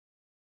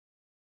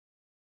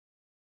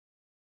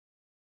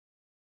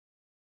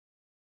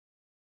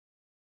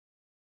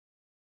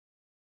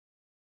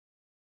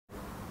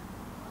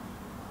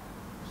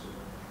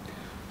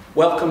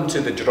Welcome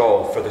to the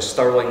draw for the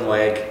Stirling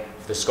Leg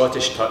of the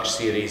Scottish Touch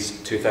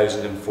Series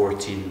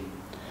 2014.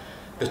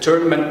 The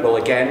tournament will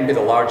again be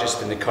the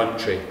largest in the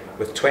country,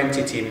 with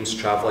 20 teams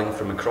travelling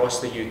from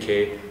across the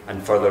UK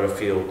and further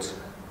afield.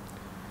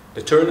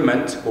 The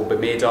tournament will be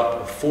made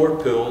up of 4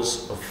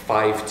 pools of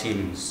 5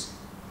 teams.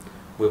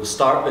 We'll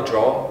start the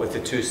draw with the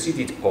 2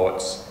 seeded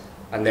pots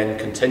and then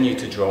continue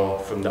to draw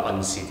from the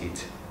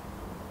unseeded.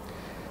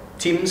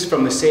 Teams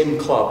from the same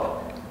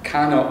club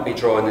cannot be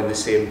drawn in the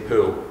same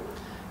pool.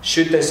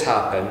 Should this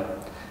happen,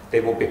 they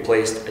will be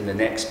placed in the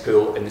next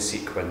pool in the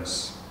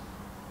sequence.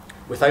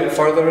 Without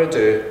further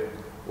ado,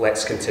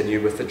 let's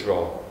continue with the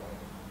draw.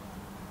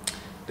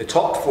 The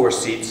top 4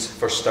 seeds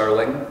for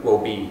Stirling will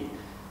be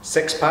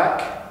Six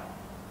Pack,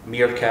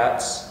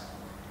 Meerkats,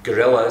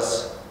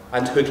 Gorillas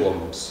and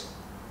Hoodlums.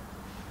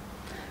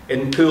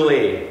 In Pool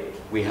A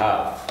we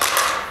have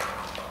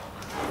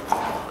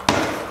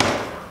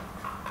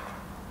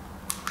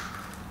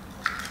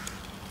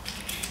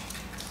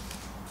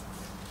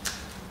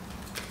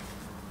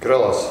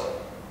Gorillas.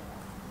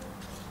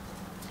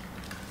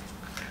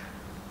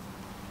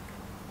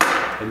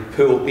 In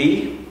Pool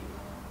B,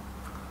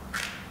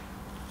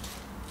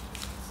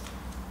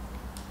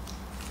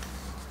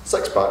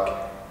 Six Pack.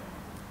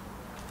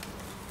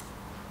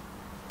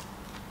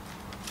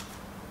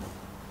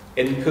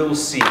 in Pool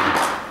C,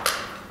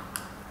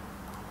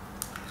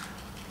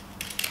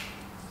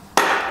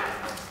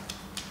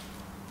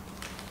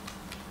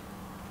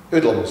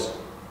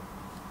 Hoodlums.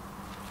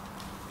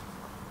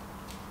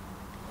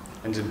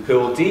 and in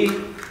Pool D,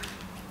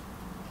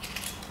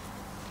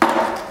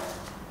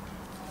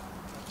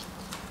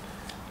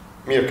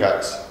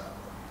 Meerkats.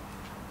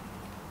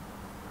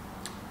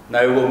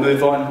 now we'll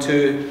move on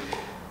to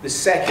the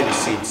second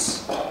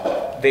seeds.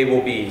 They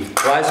will be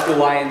Glasgow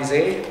Lions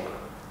A,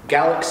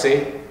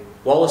 Galaxy,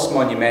 Wallace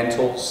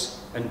Monumentals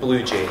and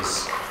Blue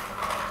Jays.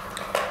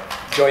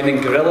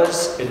 Joining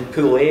Gorillas in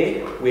Pool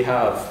A we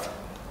have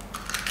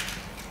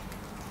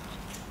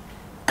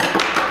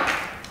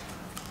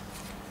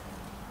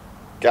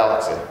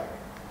Galaxy.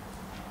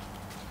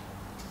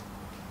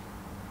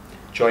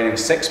 Joining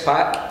Six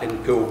Pack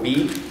in Pool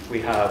B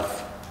we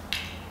have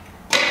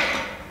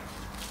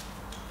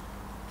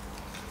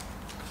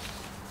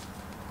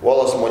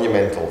Wallace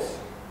Monumentals.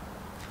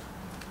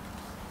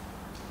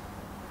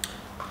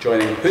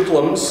 Joining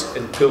Hoodlums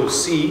in Pool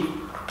C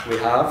we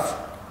have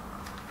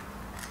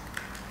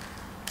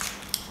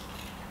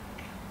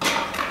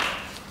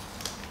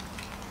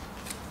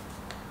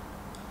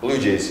Blue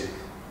Jays.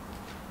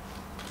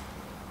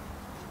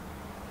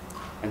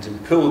 and in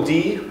Pool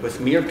D with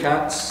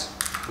Meerkats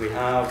we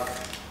have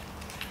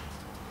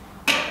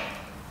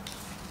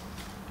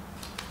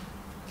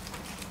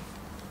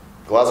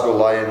Glasgow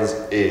Lions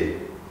A.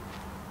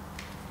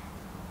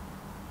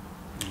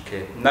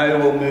 Okay, now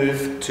we'll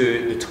move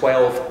to the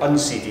 12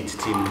 unseeded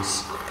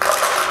teams.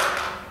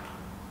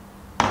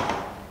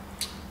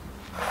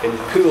 In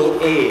Pool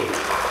A,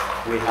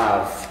 we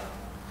have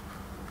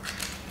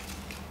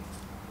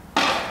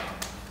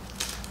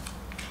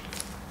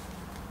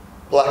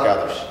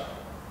Blackaders.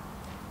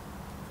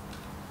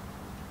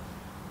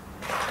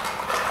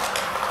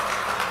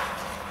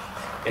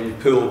 in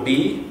Pool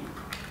B,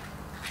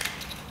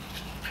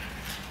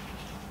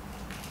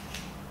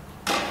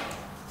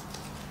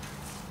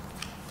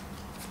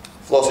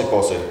 Flossy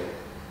Posse.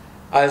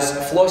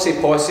 as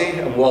Flossy Posse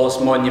and Wallace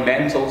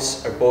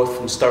Monumentals are both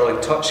from Stirling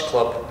Touch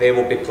Club, they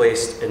will be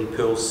placed in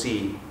Pool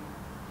C.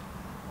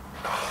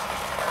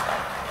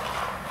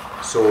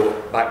 So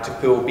back to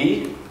Pool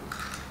B.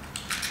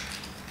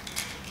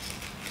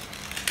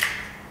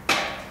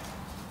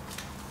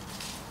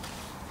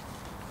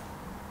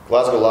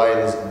 Glasgow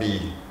Lions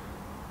B.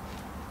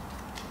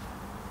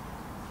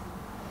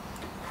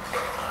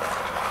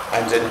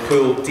 And in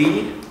Pool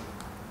D,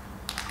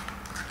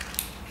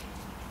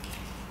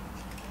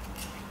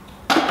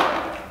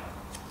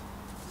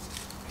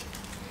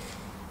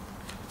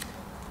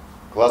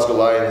 Glasgow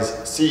Lions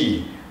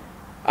C.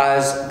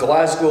 as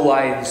Glasgow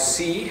Lions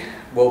C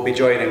will be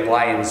joining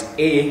Lions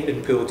A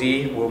in Pool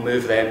D, we'll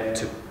move them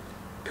to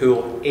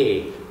Pool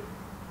A.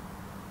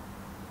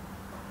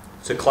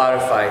 To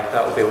clarify,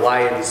 that will be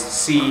Lions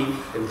C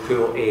in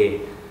Pool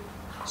A.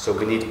 So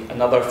we need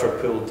another for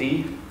Pool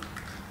D.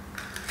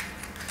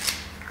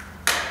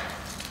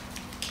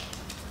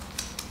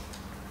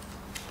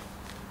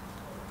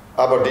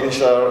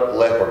 Aberdeenshire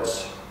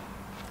Leopards.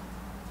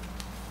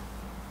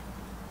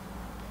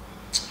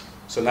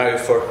 So now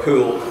for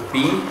Pool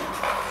B,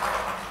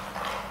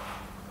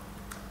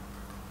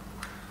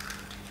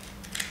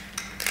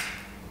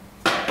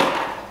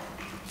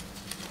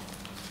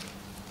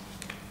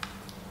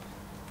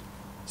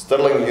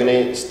 Stirling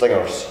Uni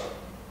Stingers.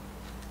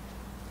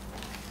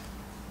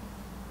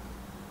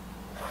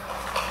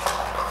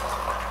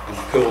 in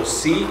Pool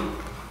C,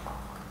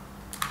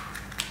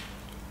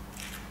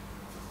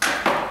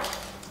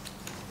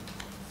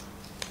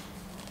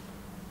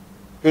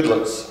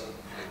 Hoodlets.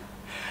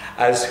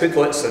 As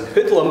Hoodlets and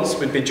Hoodlums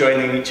would be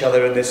joining each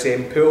other in the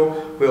same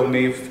pool, we'll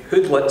move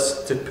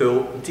Hoodlets to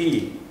Pool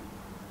D.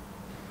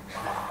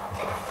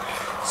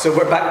 So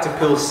we're back to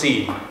Pool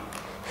C.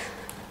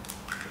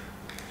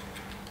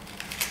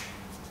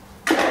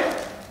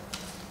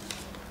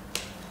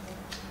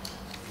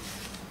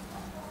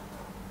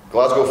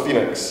 Glasgow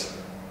Phoenix.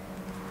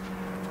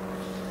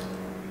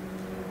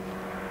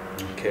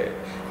 Okay.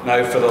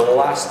 Now for the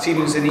last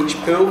teams in each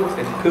pool,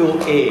 in Pool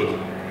A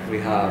we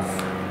have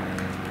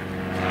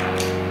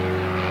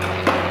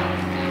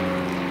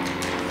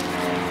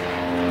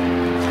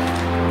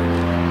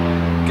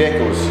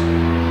Geckos.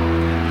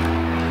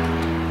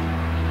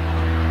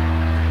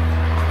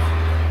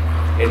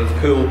 In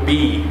Pool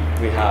B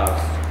we have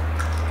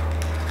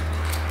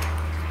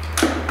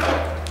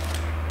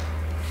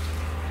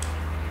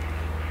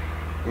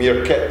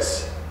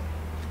Meerkats.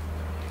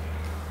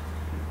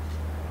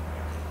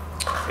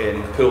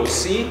 in Pool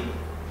C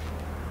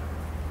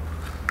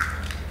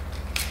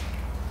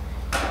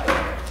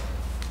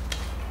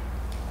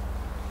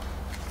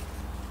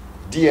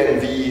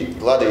DNV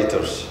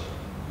Gladiators.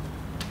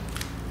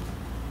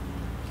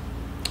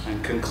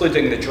 and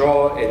concluding the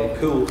draw in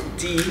Pool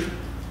D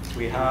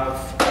we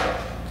have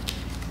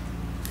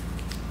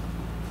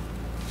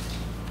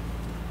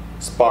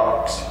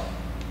Sparks.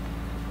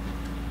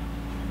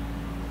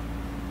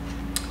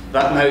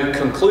 That now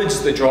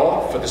concludes the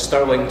draw for the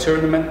Stirling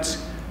tournament.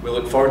 We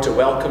look forward to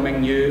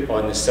welcoming you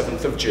on the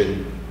 7th of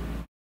June.